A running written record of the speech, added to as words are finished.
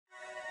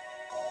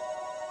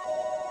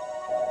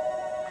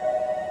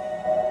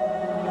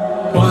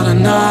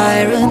an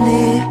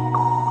irony.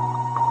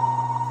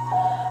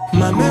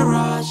 My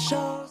mirror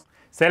shows.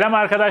 Selam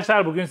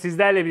arkadaşlar, bugün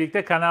sizlerle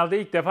birlikte kanalda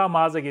ilk defa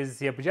mağaza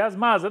gezisi yapacağız.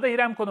 Mağazada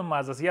Hiremco'nun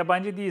mağazası,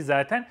 yabancı değil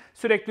zaten.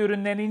 Sürekli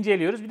ürünlerini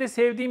inceliyoruz. Bir de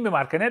sevdiğim bir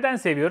marka. Neden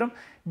seviyorum?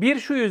 Bir,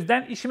 şu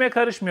yüzden işime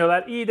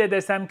karışmıyorlar. İyi de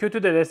desem,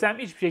 kötü de desem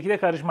hiçbir şekilde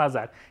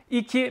karışmazlar.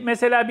 İki,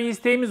 mesela bir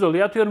isteğimiz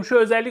oluyor. Atıyorum şu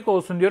özellik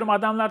olsun diyorum.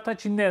 Adamlar ta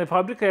Çin'de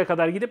fabrikaya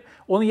kadar gidip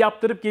onu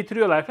yaptırıp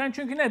getiriyorlar falan.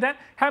 Çünkü neden?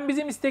 Hem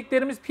bizim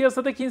isteklerimiz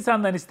piyasadaki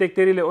insanların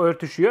istekleriyle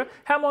örtüşüyor.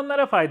 Hem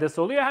onlara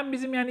faydası oluyor. Hem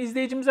bizim yani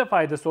izleyicimize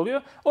faydası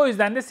oluyor. O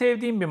yüzden de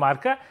sevdiğim bir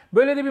marka.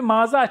 Böyle de bir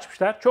mağaza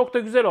açmışlar. Çok da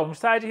güzel olmuş.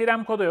 Sadece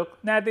Hiremco'da yok.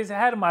 Neredeyse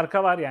her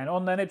marka var yani.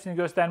 Onların hepsini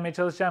göstermeye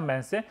çalışacağım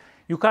ben size.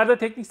 Yukarıda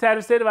teknik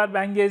servisleri var.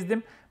 Ben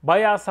gezdim.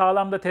 Bayağı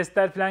sağlam da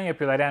testler falan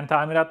yapıyorlar. Yani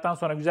tamirattan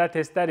sonra güzel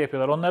testler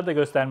yapıyorlar. Onları da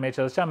göstermeye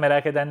çalışacağım.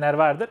 Merak edenler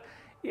vardır.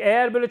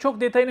 Eğer böyle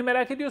çok detayını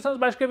merak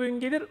ediyorsanız başka bir gün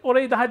gelir.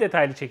 Orayı daha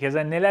detaylı çekeriz.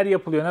 Yani neler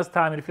yapılıyor, nasıl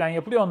tamir falan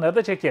yapılıyor onları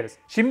da çekeriz.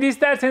 Şimdi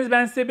isterseniz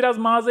ben size biraz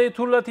mağazayı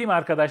turlatayım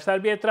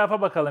arkadaşlar. Bir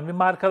etrafa bakalım, bir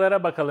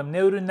markalara bakalım. Ne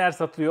ürünler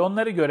satılıyor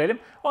onları görelim.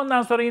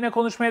 Ondan sonra yine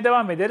konuşmaya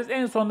devam ederiz.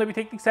 En sonunda bir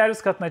teknik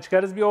servis katına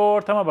çıkarız. Bir o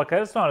ortama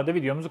bakarız. Sonra da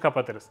videomuzu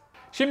kapatırız.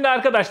 Şimdi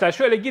arkadaşlar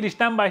şöyle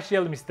girişten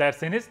başlayalım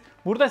isterseniz.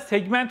 Burada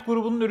segment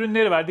grubunun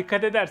ürünleri var.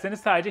 Dikkat ederseniz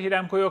sadece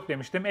Hiremco yok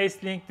demiştim.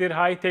 S-Link'tir,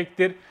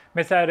 High-Tech'tir.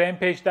 Mesela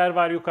Rampage'ler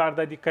var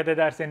yukarıda dikkat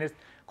ederseniz.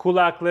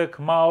 Kulaklık,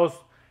 mouse,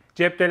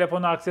 cep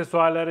telefonu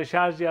aksesuarları,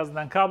 şarj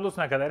cihazından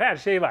kablosuna kadar her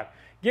şey var.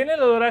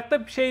 Genel olarak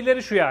da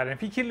şeyleri şu yani,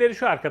 fikirleri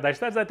şu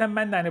arkadaşlar. Zaten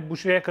ben de hani bu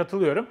şeye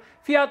katılıyorum.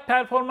 Fiyat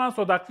performans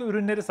odaklı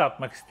ürünleri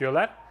satmak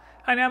istiyorlar.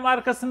 Hani hem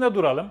arkasında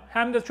duralım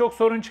hem de çok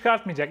sorun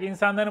çıkartmayacak,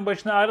 insanların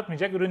başını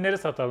ağrıtmayacak ürünleri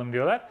satalım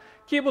diyorlar.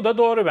 Ki bu da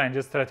doğru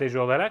bence strateji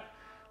olarak.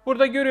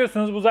 Burada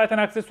görüyorsunuz bu zaten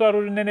aksesuar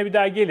ürünlerine bir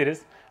daha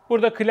geliriz.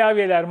 Burada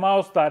klavyeler,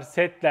 mouse'lar,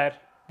 setler.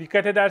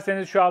 Dikkat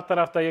ederseniz şu alt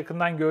tarafta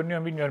yakından görünüyor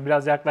mu bilmiyorum.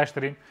 Biraz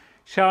yaklaştırayım.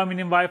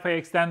 Xiaomi'nin Wi-Fi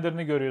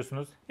extender'ını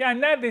görüyorsunuz.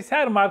 Yani neredeyse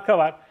her marka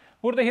var.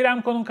 Burada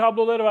Hiremco'nun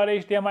kabloları var.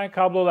 HDMI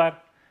kablolar.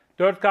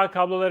 4K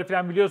kabloları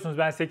falan biliyorsunuz.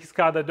 Ben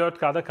 8K'da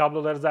 4K'da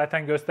kabloları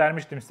zaten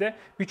göstermiştim size.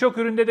 Birçok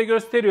üründe de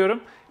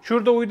gösteriyorum.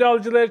 Şurada uydu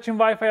alıcılar için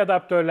Wi-Fi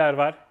adaptörler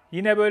var.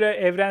 Yine böyle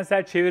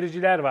evrensel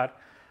çeviriciler var.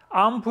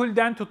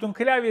 Ampulden tutun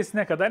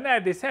klavyesine kadar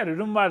neredeyse her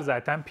ürün var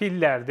zaten.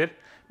 Pillerdir.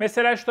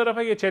 Mesela şu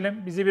tarafa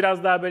geçelim. Bizi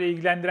biraz daha böyle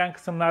ilgilendiren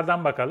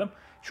kısımlardan bakalım.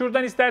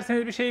 Şuradan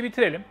isterseniz bir şeyi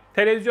bitirelim.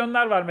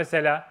 Televizyonlar var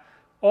mesela.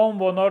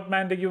 Onvo,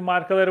 Northman'de gibi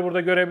markaları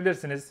burada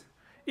görebilirsiniz.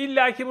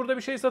 İlla ki burada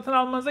bir şey satın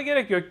almanıza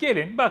gerek yok.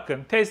 Gelin,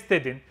 bakın, test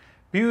edin.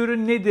 Bir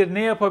ürün nedir,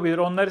 ne yapabilir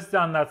onları size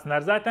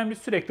anlatsınlar. Zaten biz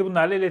sürekli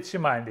bunlarla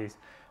iletişim halindeyiz.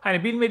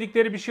 Hani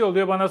bilmedikleri bir şey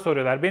oluyor bana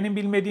soruyorlar. Benim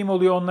bilmediğim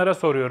oluyor onlara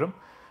soruyorum.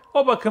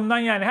 O bakımdan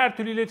yani her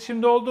türlü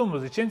iletişimde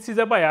olduğumuz için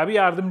size bayağı bir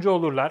yardımcı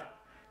olurlar.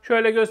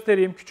 Şöyle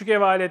göstereyim. Küçük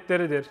ev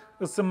aletleridir,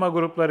 ısınma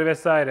grupları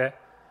vesaire.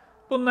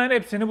 Bunların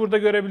hepsini burada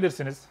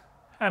görebilirsiniz.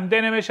 Hem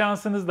deneme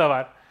şansınız da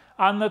var.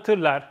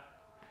 Anlatırlar.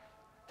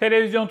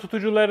 Televizyon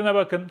tutucularına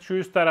bakın. Şu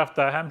üst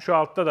tarafta hem şu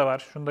altta da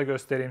var. Şunu da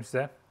göstereyim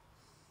size.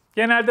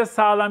 Genelde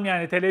sağlam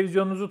yani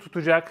televizyonunuzu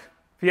tutacak.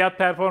 Fiyat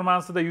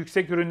performansı da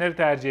yüksek ürünleri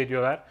tercih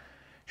ediyorlar.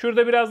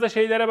 Şurada biraz da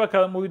şeylere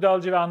bakalım. Uydu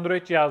alıcı ve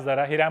Android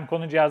cihazlara.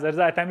 Hiremco'nun cihazları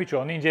zaten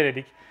birçoğunu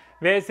inceledik.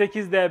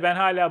 V8'de ben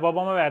hala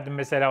babama verdim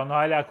mesela onu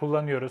hala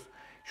kullanıyoruz.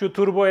 Şu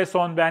Turbo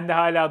S10 bende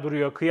hala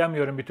duruyor.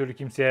 Kıyamıyorum bir türlü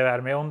kimseye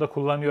vermeye. Onu da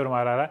kullanıyorum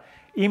ara ara.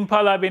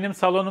 Impala benim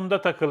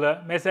salonumda takılı.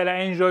 Mesela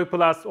Enjoy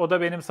Plus o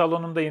da benim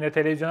salonumda yine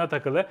televizyona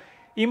takılı.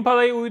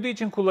 Impala'yı uydu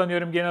için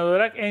kullanıyorum genel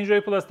olarak.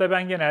 Enjoy Plus'ı da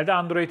ben genelde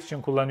Android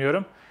için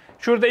kullanıyorum.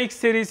 Şurada X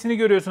serisini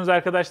görüyorsunuz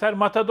arkadaşlar.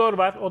 Matador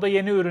var. O da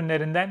yeni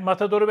ürünlerinden.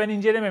 Matador'u ben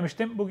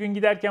incelememiştim. Bugün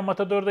giderken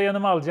Matador'u da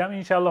yanıma alacağım.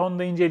 İnşallah onu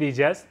da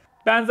inceleyeceğiz.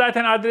 Ben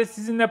zaten adres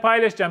sizinle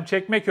paylaşacağım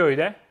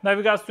Çekmeköy'de.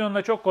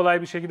 Navigasyonla çok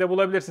kolay bir şekilde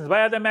bulabilirsiniz.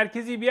 Bayağı da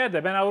merkezi bir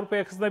yerde. Ben Avrupa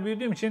yakasında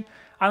büyüdüğüm için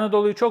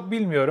Anadolu'yu çok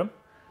bilmiyorum.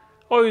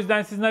 O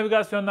yüzden siz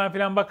navigasyondan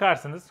falan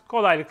bakarsınız.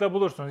 Kolaylıkla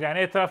bulursunuz. Yani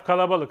etraf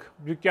kalabalık.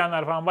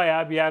 Dükkanlar falan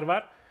bayağı bir yer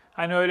var.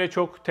 Hani öyle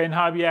çok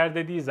tenha bir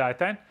yerde değil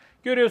zaten.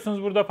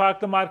 Görüyorsunuz burada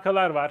farklı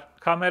markalar var.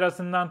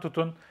 Kamerasından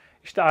tutun,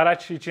 işte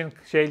araç için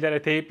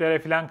şeylere, teyiplere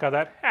falan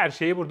kadar her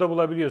şeyi burada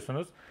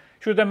bulabiliyorsunuz.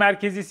 Şurada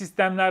merkezi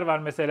sistemler var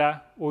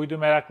mesela uydu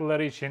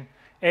meraklıları için.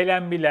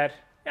 LNB'ler.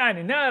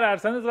 Yani ne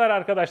ararsanız var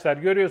arkadaşlar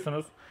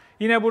görüyorsunuz.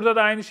 Yine burada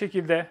da aynı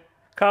şekilde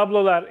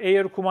kablolar,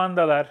 air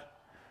kumandalar.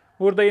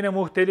 Burada yine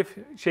muhtelif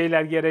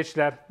şeyler,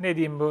 gereçler. Ne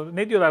diyeyim bu?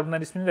 Ne diyorlar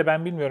bunların ismini de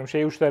ben bilmiyorum.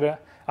 Şey uçları,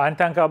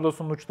 anten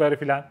kablosunun uçları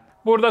falan.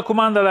 Burada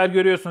kumandalar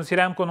görüyorsunuz.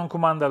 Hiremco'nun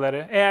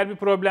kumandaları. Eğer bir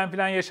problem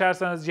falan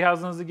yaşarsanız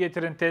cihazınızı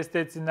getirin, test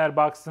etsinler,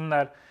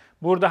 baksınlar.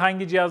 Burada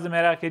hangi cihazı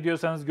merak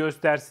ediyorsanız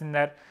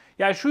göstersinler.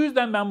 Ya şu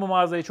yüzden ben bu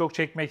mağazayı çok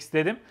çekmek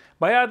istedim.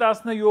 Bayağı da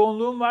aslında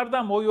yoğunluğum vardı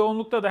ama o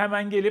yoğunlukta da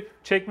hemen gelip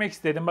çekmek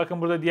istedim.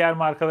 Bakın burada diğer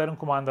markaların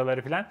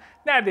kumandaları falan.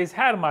 Neredeyse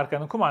her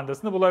markanın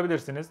kumandasını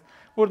bulabilirsiniz.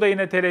 Burada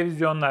yine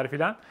televizyonlar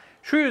falan.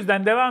 Şu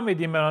yüzden devam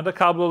edeyim ben ona da.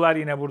 Kablolar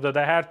yine burada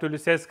da. Her türlü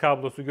ses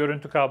kablosu,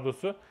 görüntü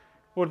kablosu.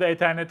 Burada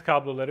Ethernet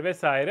kabloları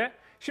vesaire.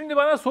 Şimdi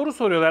bana soru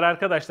soruyorlar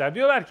arkadaşlar.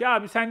 Diyorlar ki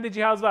abi sende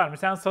cihaz var mı?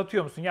 Sen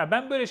satıyor musun? Ya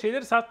ben böyle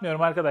şeyleri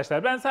satmıyorum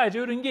arkadaşlar. Ben sadece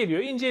ürün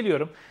geliyor,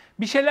 inceliyorum.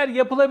 Bir şeyler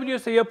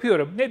yapılabiliyorsa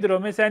yapıyorum. Nedir o?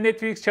 Mesela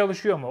Netflix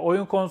çalışıyor mu?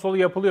 Oyun konsolu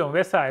yapılıyor mu?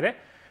 Vesaire.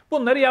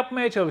 Bunları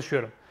yapmaya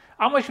çalışıyorum.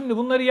 Ama şimdi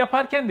bunları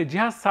yaparken de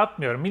cihaz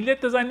satmıyorum.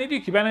 Millet de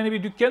zannediyor ki ben hani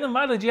bir dükkanım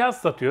var da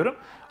cihaz satıyorum.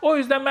 O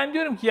yüzden ben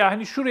diyorum ki ya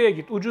hani şuraya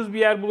git, ucuz bir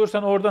yer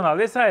bulursan oradan al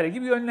vesaire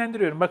gibi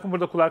yönlendiriyorum. Bakın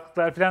burada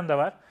kulaklıklar falan da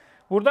var.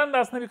 Buradan da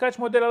aslında birkaç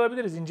model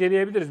alabiliriz,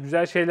 inceleyebiliriz.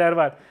 Güzel şeyler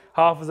var.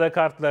 Hafıza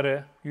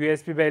kartları,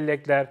 USB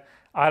bellekler,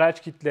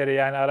 araç kitleri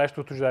yani araç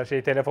tutucular,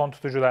 telefon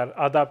tutucular,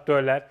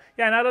 adaptörler.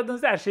 Yani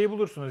aradığınız her şeyi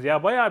bulursunuz.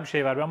 Ya bayağı bir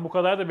şey var. Ben bu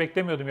kadar da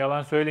beklemiyordum,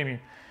 yalan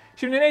söylemeyeyim.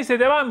 Şimdi neyse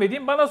devam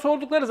edeyim. Bana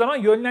sordukları zaman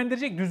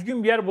yönlendirecek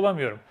düzgün bir yer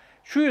bulamıyorum.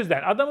 Şu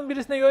yüzden adamın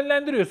birisine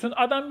yönlendiriyorsun,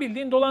 adam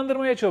bildiğin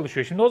dolandırmaya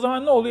çalışıyor. Şimdi o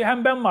zaman ne oluyor?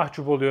 Hem ben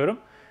mahcup oluyorum,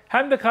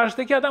 hem de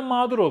karşıdaki adam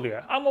mağdur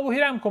oluyor. Ama bu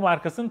Hiremco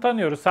markasını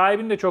tanıyoruz.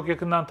 Sahibini de çok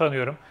yakından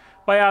tanıyorum.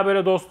 Bayağı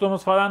böyle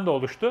dostluğumuz falan da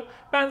oluştu.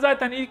 Ben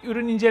zaten ilk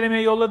ürün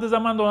incelemeye yolladığı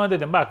zaman da ona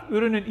dedim. Bak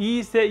ürünün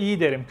iyiyse iyi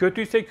derim,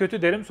 kötüyse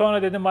kötü derim.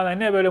 Sonra dedim bana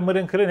ne böyle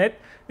mırın kırın et,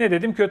 ne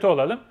dedim kötü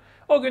olalım.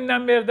 O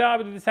günden beri de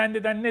abi dedi sen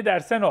deden ne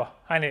dersen o.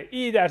 Hani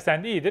iyi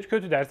dersen de iyidir,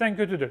 kötü dersen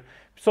kötüdür.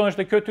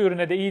 Sonuçta kötü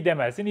ürüne de iyi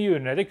demezsin, iyi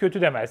ürüne de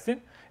kötü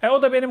demezsin.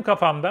 O da benim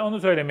kafamda, onu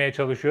söylemeye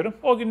çalışıyorum.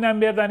 O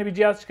günden beri de hani bir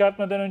cihaz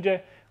çıkartmadan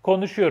önce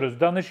konuşuyoruz,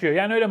 danışıyor.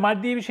 Yani öyle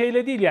maddi bir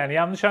şeyle değil yani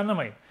yanlış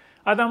anlamayın.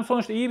 Adam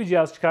sonuçta iyi bir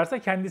cihaz çıkarsa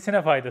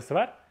kendisine faydası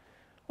var.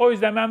 O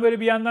yüzden ben böyle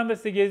bir yandan da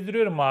size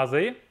gezdiriyorum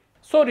mağazayı.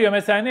 Soruyor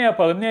mesela ne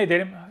yapalım, ne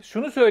edelim?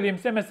 Şunu söyleyeyim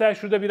size, mesela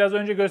şurada biraz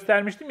önce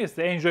göstermiştim ya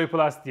size Enjoy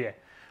Plus diye.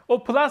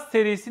 O Plus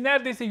serisi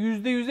neredeyse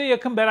 %100'e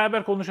yakın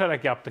beraber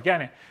konuşarak yaptık.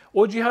 Yani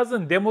o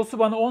cihazın demosu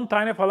bana 10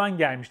 tane falan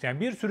gelmişti.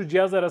 Yani bir sürü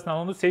cihaz arasından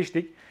onu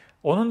seçtik.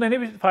 Onun da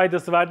ne bir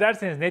faydası var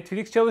derseniz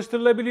Netflix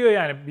çalıştırılabiliyor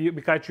yani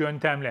birkaç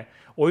yöntemle.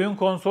 Oyun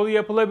konsolu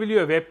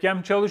yapılabiliyor,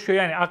 webcam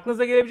çalışıyor. Yani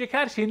aklınıza gelebilecek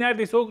her şeyi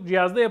neredeyse o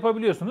cihazda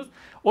yapabiliyorsunuz.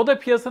 O da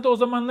piyasada o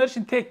zamanlar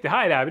için tekti.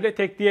 Hala bile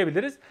tek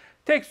diyebiliriz.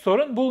 Tek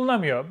sorun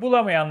bulunamıyor.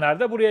 Bulamayanlar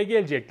da buraya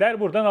gelecekler,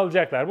 buradan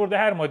alacaklar. Burada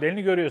her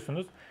modelini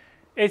görüyorsunuz.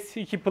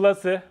 S2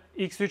 Plus'ı,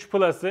 X3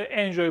 Plus'ı,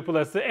 Enjoy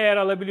Plus'ı eğer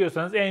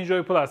alabiliyorsanız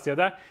Enjoy Plus ya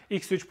da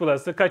X3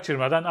 Plus'ı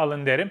kaçırmadan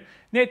alın derim.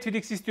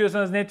 Netflix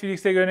istiyorsanız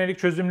Netflix'e yönelik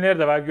çözümleri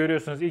de var.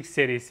 Görüyorsunuz X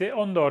serisi.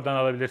 Onu da oradan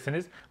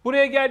alabilirsiniz.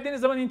 Buraya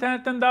geldiğiniz zaman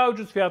internetten daha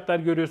ucuz fiyatlar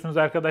görüyorsunuz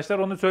arkadaşlar.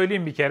 Onu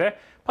söyleyeyim bir kere.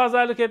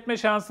 Pazarlık etme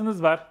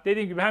şansınız var.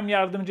 Dediğim gibi hem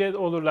yardımcı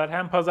olurlar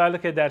hem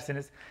pazarlık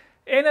edersiniz.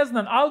 En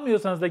azından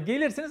almıyorsanız da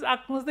gelirsiniz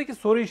aklınızdaki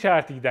soru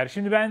işareti gider.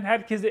 Şimdi ben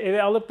herkesi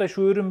eve alıp da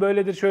şu ürün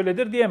böyledir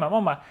şöyledir diyemem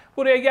ama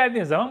buraya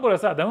geldiğiniz zaman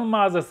burası adamın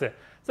mağazası.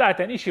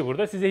 Zaten işi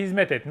burada size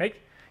hizmet etmek.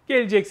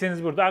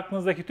 Geleceksiniz burada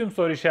aklınızdaki tüm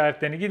soru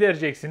işaretlerini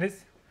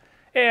gidereceksiniz.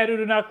 Eğer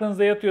ürün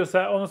aklınıza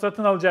yatıyorsa onu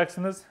satın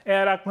alacaksınız.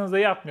 Eğer aklınıza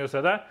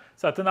yatmıyorsa da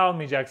satın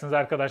almayacaksınız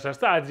arkadaşlar.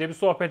 Sadece bir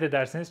sohbet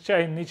edersiniz,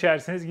 çayını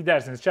içersiniz,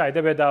 gidersiniz. Çay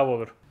da bedava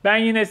olur. Ben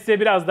yine size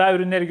biraz daha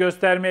ürünleri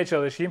göstermeye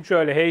çalışayım.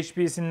 Şöyle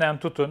HP'sinden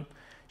tutun,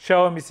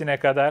 Xiaomi'sine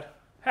kadar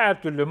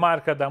her türlü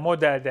markada,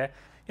 modelde.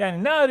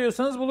 Yani ne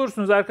arıyorsanız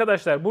bulursunuz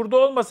arkadaşlar. Burada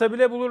olmasa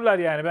bile bulurlar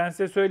yani ben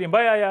size söyleyeyim.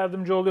 Bayağı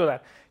yardımcı oluyorlar.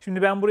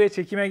 Şimdi ben buraya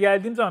çekime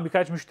geldiğim zaman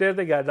birkaç müşteri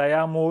de geldi.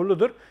 Ayağım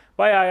uğurludur.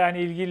 Bayağı yani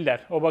ilgililer.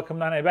 O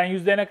bakımdan ben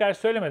yüzlerine karşı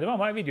söylemedim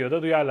ama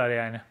videoda duyarlar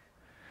yani.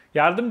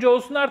 Yardımcı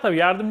olsunlar tabii.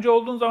 Yardımcı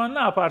olduğun zaman ne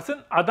yaparsın?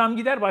 Adam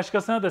gider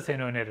başkasına da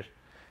seni önerir.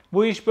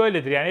 Bu iş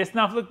böyledir yani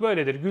esnaflık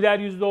böyledir. Güler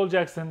yüzlü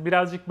olacaksın.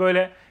 Birazcık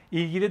böyle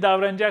ilgili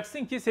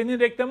davranacaksın ki senin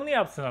reklamını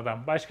yapsın adam.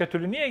 Başka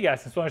türlü niye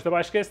gelsin? Sonuçta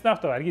başka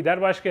esnaf da var.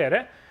 Gider başka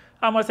yere.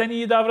 Ama sen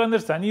iyi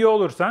davranırsan, iyi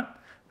olursan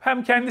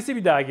hem kendisi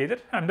bir daha gelir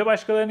hem de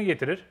başkalarını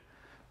getirir.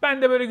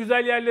 Ben de böyle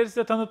güzel yerleri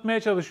size tanıtmaya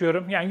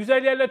çalışıyorum. Yani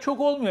güzel yerler çok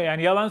olmuyor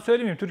yani yalan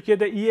söylemeyeyim.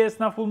 Türkiye'de iyi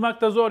esnaf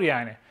bulmak da zor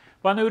yani.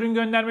 Bana ürün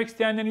göndermek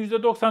isteyenlerin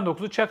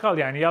 %99'u çakal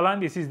yani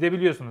yalan değil siz de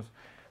biliyorsunuz.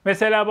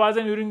 Mesela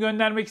bazen ürün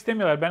göndermek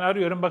istemiyorlar. Ben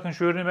arıyorum bakın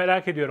şu ürünü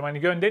merak ediyorum. Hani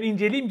gönder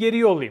inceleyeyim geri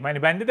yollayayım.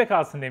 Hani bende de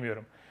kalsın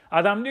demiyorum.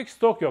 Adam diyor ki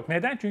stok yok.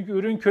 Neden? Çünkü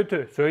ürün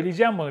kötü.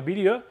 Söyleyeceğim bunu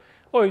biliyor.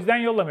 O yüzden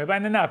yollamıyor.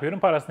 Ben de ne yapıyorum?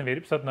 Parasını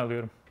verip satın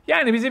alıyorum.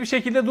 Yani bizi bir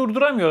şekilde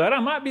durduramıyorlar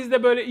ama biz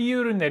de böyle iyi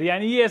ürünleri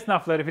yani iyi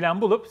esnafları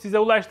falan bulup size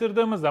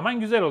ulaştırdığımız zaman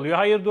güzel oluyor.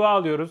 Hayır dua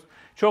alıyoruz.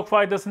 Çok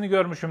faydasını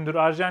görmüşümdür.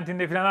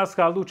 Arjantin'de falan az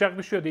kaldı uçak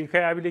düşüyordu. İlk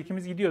bile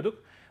ikimiz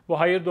gidiyorduk. Bu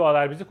hayır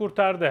dualar bizi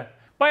kurtardı.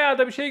 Bayağı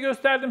da bir şey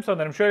gösterdim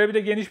sanırım. Şöyle bir de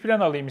geniş plan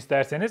alayım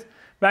isterseniz.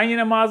 Ben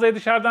yine mağazayı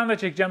dışarıdan da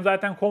çekeceğim.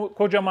 Zaten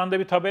kocaman da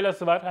bir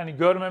tabelası var. Hani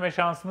görmeme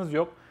şansınız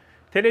yok.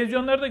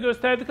 Televizyonları da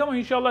gösterdik ama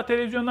inşallah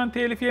televizyondan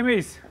telif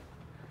yemeyiz.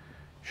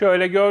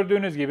 Şöyle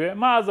gördüğünüz gibi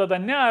mağazada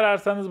ne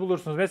ararsanız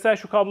bulursunuz. Mesela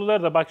şu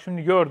kabloları da bak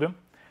şimdi gördüm.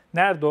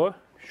 Nerede o?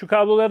 Şu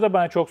kabloları da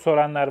bana çok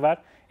soranlar var.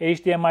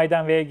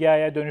 HDMI'den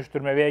VGA'ya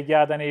dönüştürme,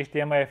 VGA'dan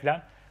HDMI'ye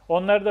falan.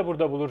 Onları da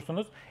burada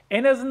bulursunuz.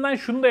 En azından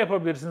şunu da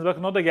yapabilirsiniz.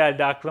 Bakın o da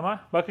geldi aklıma.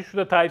 Bakın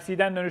şurada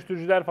Type-C'den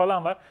dönüştürücüler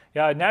falan var.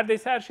 Ya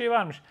neredeyse her şey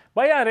varmış.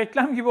 Bayağı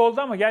reklam gibi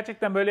oldu ama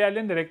gerçekten böyle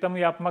yerlerin de reklamını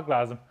yapmak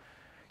lazım.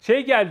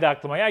 Geldi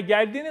aklıma. Ya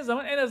geldiğiniz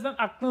zaman en azından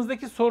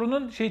aklınızdaki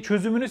sorunun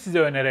çözümünü size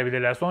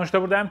önerebilirler.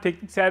 Sonuçta burada hem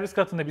teknik servis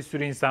katında bir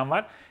sürü insan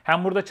var.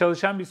 Hem burada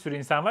çalışan bir sürü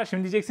insan var.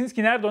 Şimdi diyeceksiniz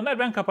ki nerede onlar?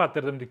 Ben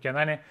kapattırdım dükkanı.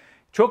 Hani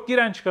Çok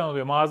giren çıkan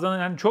oluyor. Mağazanın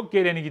hani çok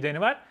geleni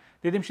gideni var.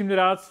 Dedim şimdi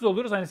rahatsız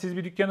oluruz. Hani siz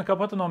bir dükkanı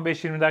kapatın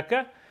 15-20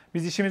 dakika.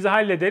 Biz işimizi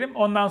halledelim.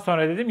 Ondan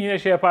sonra dedim yine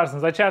şey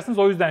yaparsınız, açarsınız.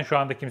 O yüzden şu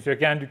anda kimse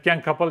yok. Yani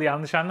dükkan kapalı,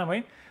 yanlış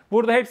anlamayın.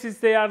 Burada hepsi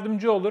size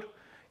yardımcı olur.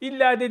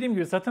 İlla dediğim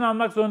gibi satın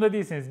almak zorunda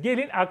değilsiniz.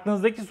 Gelin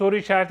aklınızdaki soru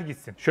işareti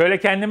gitsin. Şöyle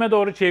kendime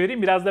doğru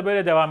çevireyim. Biraz da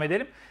böyle devam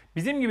edelim.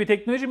 Bizim gibi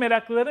teknoloji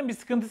meraklıların bir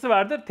sıkıntısı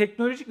vardır.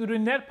 Teknolojik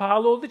ürünler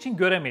pahalı olduğu için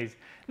göremeyiz.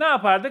 Ne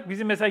yapardık?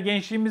 Bizim mesela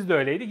gençliğimiz de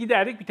öyleydi.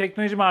 Giderdik bir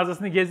teknoloji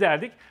mağazasını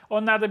gezerdik.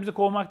 Onlar da bizi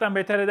kovmaktan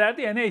beter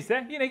ederdi ya,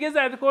 neyse. Yine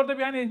gezerdik orada,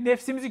 bir hani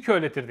nefsimizi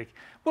köyletirdik.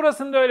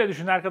 Burasını da öyle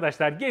düşünün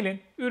arkadaşlar.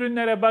 Gelin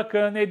ürünlere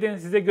bakın, edin,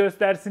 size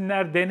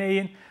göstersinler,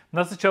 deneyin.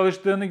 Nasıl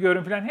çalıştığını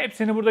görün falan.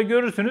 Hepsini burada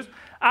görürsünüz.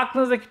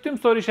 Aklınızdaki tüm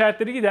soru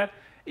işaretleri gider.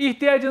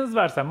 İhtiyacınız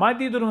varsa,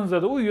 maddi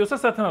durumunuza da uyuyorsa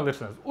satın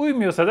alırsınız.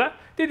 Uymuyorsa da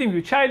dediğim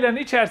gibi çaylarını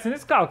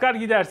içersiniz, kalkar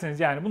gidersiniz.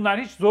 Yani bunlar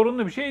hiç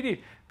zorunlu bir şey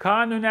değil.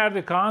 Kaan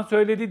önerdi, Kaan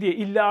söyledi diye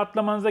illa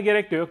atlamanıza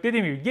gerek de yok.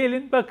 Dediğim gibi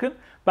gelin bakın.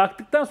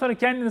 Baktıktan sonra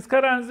kendiniz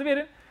kararınızı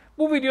verin.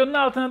 Bu videonun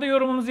altına da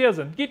yorumunuzu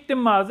yazın. Gittim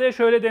mağazaya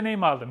şöyle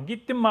deneyim aldım.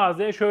 Gittim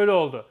mağazaya şöyle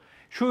oldu.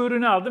 Şu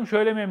ürünü aldım,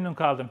 şöyle memnun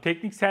kaldım.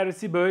 Teknik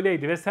servisi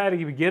böyleydi vesaire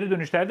gibi geri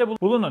dönüşlerde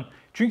bulunun.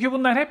 Çünkü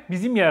bunlar hep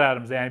bizim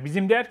yararımıza. Yani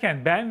bizim derken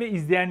ben ve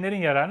izleyenlerin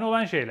yararına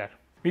olan şeyler.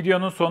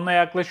 Videonun sonuna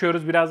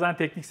yaklaşıyoruz. Birazdan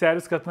teknik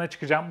servis katına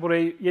çıkacağım.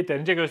 Burayı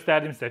yeterince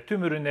gösterdim size.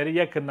 Tüm ürünleri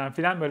yakından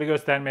falan böyle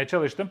göstermeye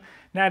çalıştım.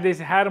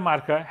 Neredeyse her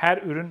marka, her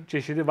ürün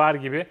çeşidi var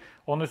gibi,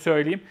 onu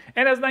söyleyeyim.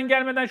 En azından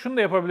gelmeden şunu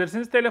da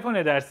yapabilirsiniz. Telefon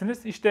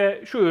edersiniz.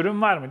 İşte şu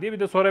ürün var mı diye bir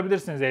de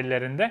sorabilirsiniz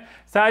ellerinde.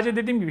 Sadece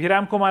dediğim gibi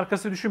Hiremco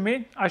markası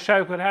düşünmeyin. Aşağı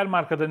yukarı her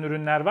markadan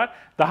ürünler var.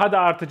 Daha da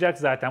artacak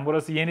zaten.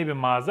 Burası yeni bir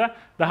mağaza.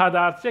 Daha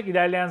da artacak.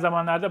 İlerleyen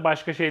zamanlarda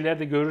başka şeyler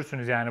de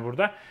görürsünüz yani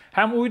burada.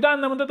 Hem uydu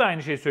anlamında da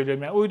aynı şeyi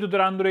söylüyorum. Yani uydudur,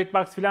 Android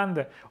Box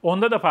filandı.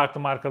 Onda da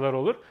farklı markalar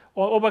olur.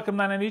 O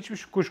bakımdan hani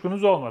hiçbir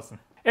kuşkunuz olmasın.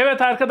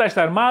 Evet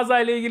arkadaşlar, mağaza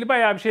ile ilgili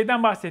bayağı bir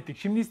şeyden bahsettik.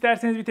 Şimdi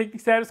isterseniz bir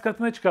teknik servis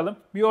katına çıkalım.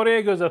 Bir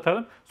oraya göz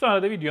atalım.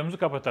 Sonra da videomuzu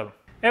kapatalım.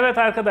 Evet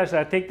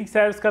arkadaşlar, teknik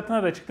servis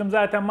katına da çıktım.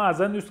 Zaten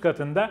mağazanın üst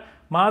katında.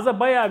 Mağaza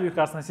bayağı büyük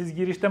aslında. Siz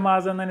girişte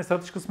mağazanın hani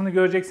satış kısmını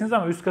göreceksiniz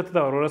ama üst katı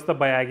da var. Orası da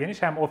bayağı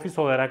geniş. Hem ofis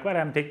olarak var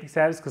hem teknik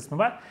servis kısmı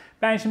var.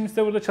 Ben şimdi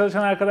size burada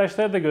çalışan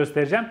arkadaşları da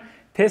göstereceğim.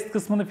 Test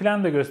kısmını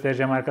falan da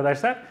göstereceğim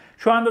arkadaşlar.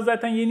 Şu anda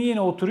zaten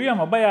yeni oturuyor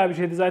ama bayağı bir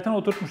şeydi zaten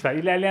oturtmuşlar.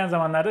 İlerleyen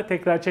zamanlarda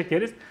tekrar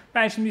çekeriz.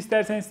 Ben şimdi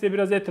isterseniz size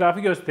biraz etrafı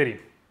göstereyim.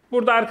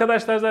 Burada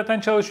arkadaşlar zaten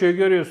çalışıyor,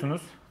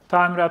 görüyorsunuz.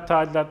 Tamirat,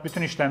 tadilat,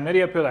 bütün işlemleri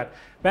yapıyorlar.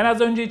 Ben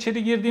az önce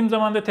içeri girdiğim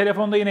zaman da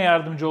telefonda yine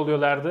yardımcı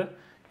oluyorlardı.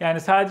 Yani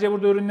sadece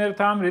burada ürünleri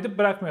tamir edip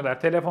bırakmıyorlar.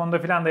 Telefonda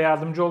falan da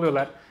yardımcı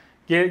oluyorlar.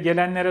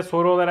 Gelenlere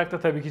soru olarak da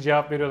tabii ki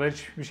cevap veriyorlar.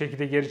 Hiçbir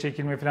şekilde geri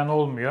çekilme falan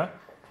olmuyor.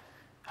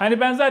 Hani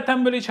ben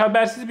zaten böyle hiç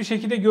habersiz bir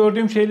şekilde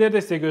gördüğüm şeyleri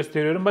de size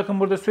gösteriyorum. Bakın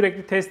burada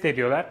sürekli test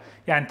ediyorlar.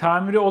 Yani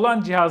tamiri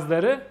olan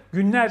cihazları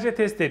günlerce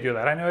test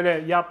ediyorlar. Hani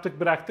öyle yaptık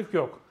bıraktık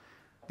yok.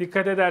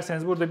 Dikkat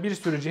ederseniz burada bir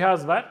sürü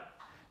cihaz var.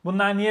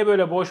 Bunlar niye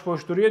böyle boş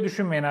boş duruyor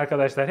düşünmeyin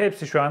arkadaşlar.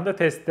 Hepsi şu anda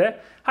testte.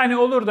 Hani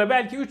olur da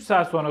belki 3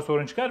 saat sonra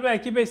sorun çıkar.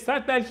 Belki 5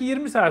 saat, belki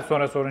 20 saat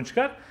sonra sorun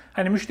çıkar.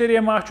 Hani müşteriye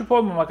mahcup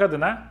olmamak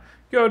adına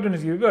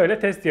gördüğünüz gibi böyle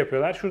test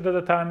yapıyorlar. Şurada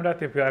da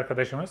tamirat yapıyor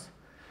arkadaşımız.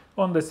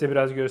 Onu da size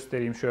biraz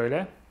göstereyim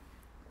şöyle.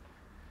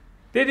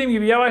 Dediğim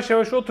gibi yavaş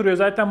yavaş oturuyor.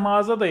 Zaten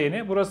mağaza da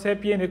yeni. Burası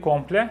hep yeni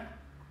komple.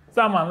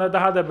 Zamanla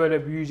daha da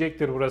böyle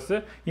büyüyecektir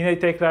burası. Yine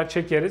tekrar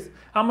çekeriz.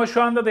 Ama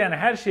şu anda da yani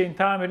her şeyin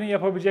tamirini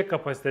yapabilecek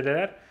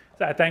kapasitedeler.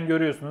 Zaten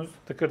görüyorsunuz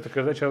tıkır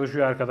tıkır da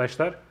çalışıyor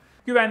arkadaşlar.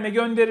 Güvenle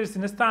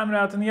gönderirsiniz,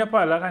 tamiratını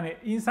yaparlar. Hani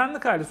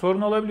insanlık hali,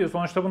 sorun olabiliyor.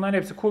 Sonuçta bunların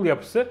hepsi kul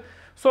yapısı.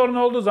 Sorun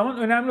olduğu zaman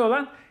önemli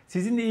olan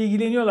sizinle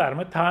ilgileniyorlar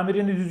mı?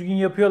 Tamirini düzgün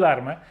yapıyorlar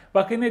mı?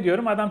 Bakın ne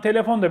diyorum, adam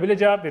telefonda bile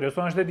cevap veriyor.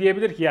 Sonuçta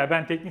diyebilir ki ya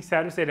ben teknik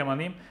servis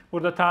elemanıyım.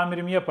 Burada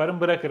tamirimi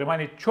yaparım, bırakırım.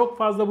 Hani çok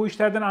fazla bu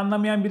işlerden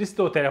anlamayan birisi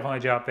de o telefona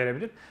cevap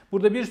verebilir.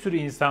 Burada bir sürü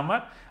insan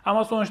var.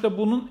 Ama sonuçta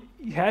bunun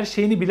her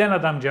şeyini bilen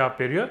adam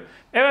cevap veriyor.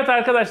 Evet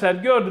arkadaşlar,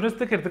 gördünüz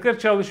tıkır tıkır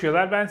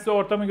çalışıyorlar. Ben size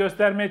ortamı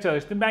göstermeye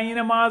çalıştım. Ben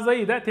yine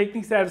mağazayı da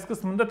teknik servis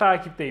kısmında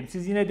takipteyim.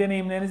 Siz yine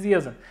deneyimlerinizi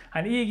yazın.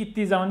 Hani iyi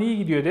gittiği zaman iyi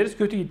gidiyor deriz,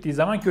 kötü gittiği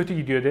zaman kötü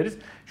gidiyor deriz.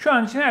 Şu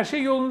an için her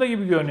şey yolunda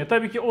gibi görünüyor.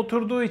 Tabii ki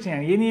oturduğu için,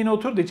 yani yeni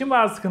oturduğu için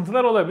bazı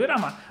sıkıntılar olabilir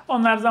ama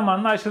onlar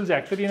zamanla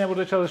aşılacaktır. Yine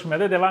burada çalışmaya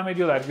da devam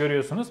ediyorlar,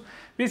 görüyorsunuz.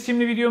 Biz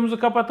şimdi videomuzu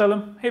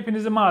kapatalım.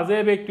 Hepinizi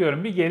mağazaya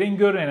bekliyorum. Bir gelin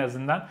görün en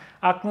azından.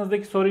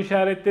 Aklınızdaki soru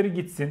işaretleri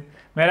gitsin.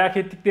 Merak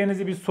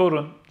ettiklerinizi bir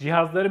sorun.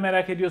 Cihazları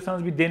merak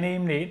ediyorsanız bir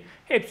deneyimleyin.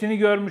 Hepsini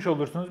görmüş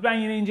olursunuz. Ben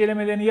yine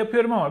incelemelerini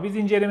yapıyorum ama biz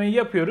incelemeyi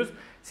yapıyoruz.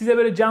 Size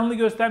böyle canlı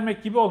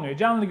göstermek gibi olmuyor.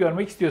 Canlı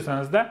görmek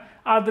istiyorsanız da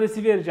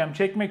adresi vereceğim.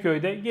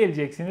 Çekmeköy'de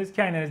geleceksiniz.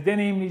 Kendiniz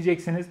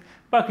deneyimleyeceksiniz.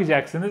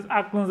 Bakacaksınız.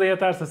 Aklınıza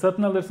yatarsa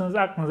satın alırsınız.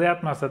 Aklınıza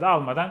yatmazsa da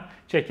almadan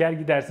çeker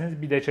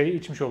gidersiniz. Bir de çayı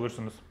içmiş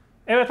olursunuz.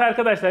 Evet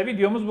arkadaşlar,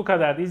 videomuz bu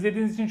kadardı.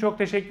 İzlediğiniz için çok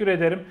teşekkür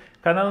ederim.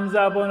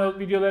 Kanalımıza abone olup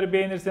videoları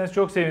beğenirseniz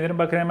çok sevinirim.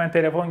 Bakın hemen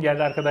telefon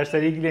geldi,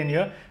 arkadaşlar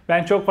ilgileniyor.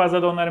 Ben çok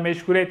fazla da onları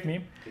meşgul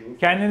etmeyeyim.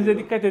 Kendinize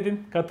dikkat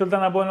edin.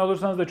 Katıldan abone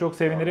olursanız da çok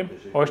sevinirim.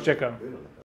 Hoşça kalın.